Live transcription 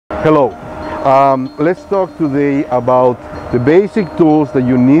Hello. Let's talk today about the basic tools that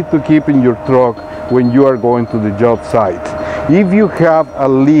you need to keep in your truck when you are going to the job site. If you have a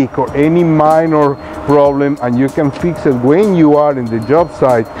leak or any minor problem and you can fix it when you are in the job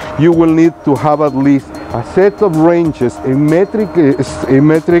site, you will need to have at least a set of ranges in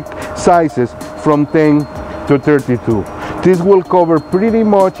metric sizes from 10 to 32. This will cover pretty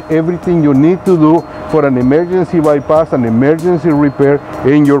much everything you need to do for an emergency bypass, an emergency repair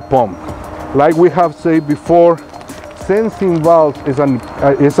in your pump. Like we have said before, sensing valves is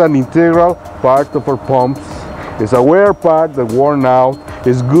an integral part of our pumps. It's a wear part that worn out.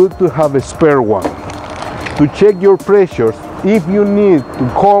 It's good to have a spare one. To check your pressures, if you need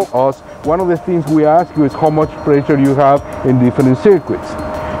to call us, one of the things we ask you is how much pressure you have in different circuits.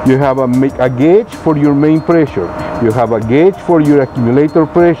 You have a gauge for your main pressure. You have a gauge for your accumulator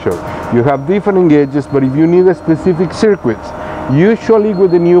pressure. You have different gauges, but if you need a specific circuits, usually with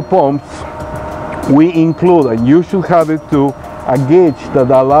the new pumps, we include, and you should have it too, a gauge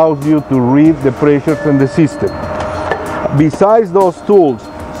that allows you to read the pressures in the system. Besides those tools,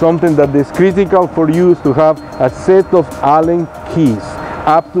 something that is critical for you is to have a set of Allen keys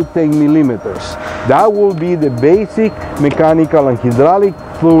up to 10 millimeters. That will be the basic mechanical and hydraulic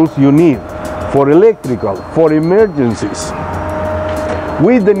tools you need for electrical, for emergencies.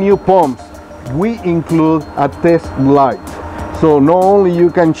 With the new pumps, we include a test light. So not only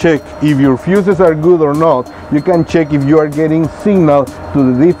you can check if your fuses are good or not, you can check if you are getting signal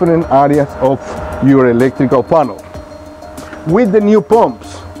to the different areas of your electrical panel. With the new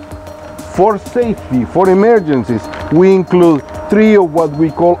pumps, for safety, for emergencies, we include 3 of what we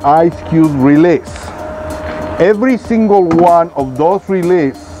call ice cube relays. Every single one of those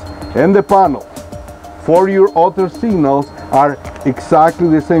relays in the panel for your other signals are exactly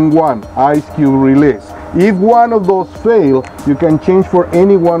the same one, ice cube relays. If one of those fail, you can change for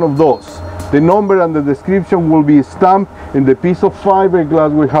any one of those. The number and the description will be stamped in the piece of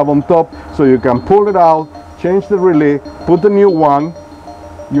fiberglass we have on top, so you can pull it out, change the relay, put the new one,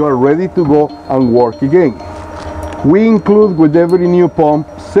 you are ready to go and work again. We include with every new pump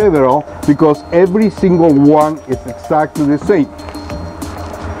several, because every single one is exactly the same.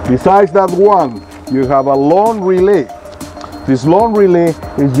 Besides that one, you have a long relay. This long relay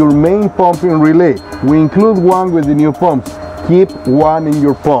is your main pumping relay. We include one with the new pumps. Keep one in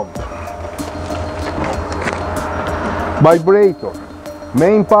your pump. Vibrator,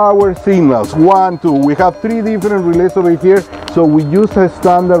 main power signals, 1, 2. We have 3 different relays over here, so we use a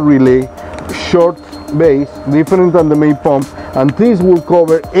standard relay, short base, different than the main pump, and this will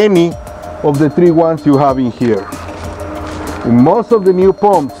cover any of the 3 ones you have in here. In most of the new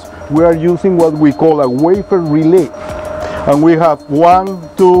pumps, we are using what we call a wafer relay, and we have 1,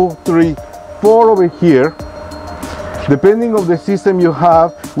 2, 3, 4 over here. Depending on the system you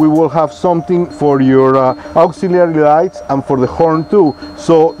have, we will have something for your auxiliary lights and for the horn too.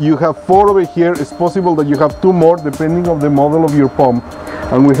 So you have 4 over here. It's possible that you have 2 more depending on the model of your pump,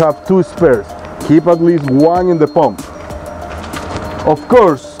 and we have 2 spares. Keep at least 1 in the pump. Of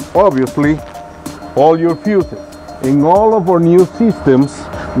course, obviously, all your fuses. In all of our new systems,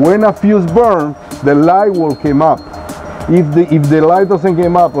 when a fuse burns, the light will come up. If the light doesn't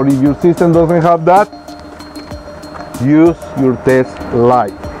come up, or if your system doesn't have that, use your test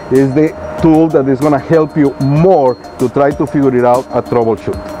light. It's the tool that is going to help you more to try to figure it out and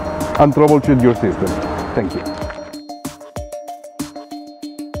troubleshoot your system. Thank you.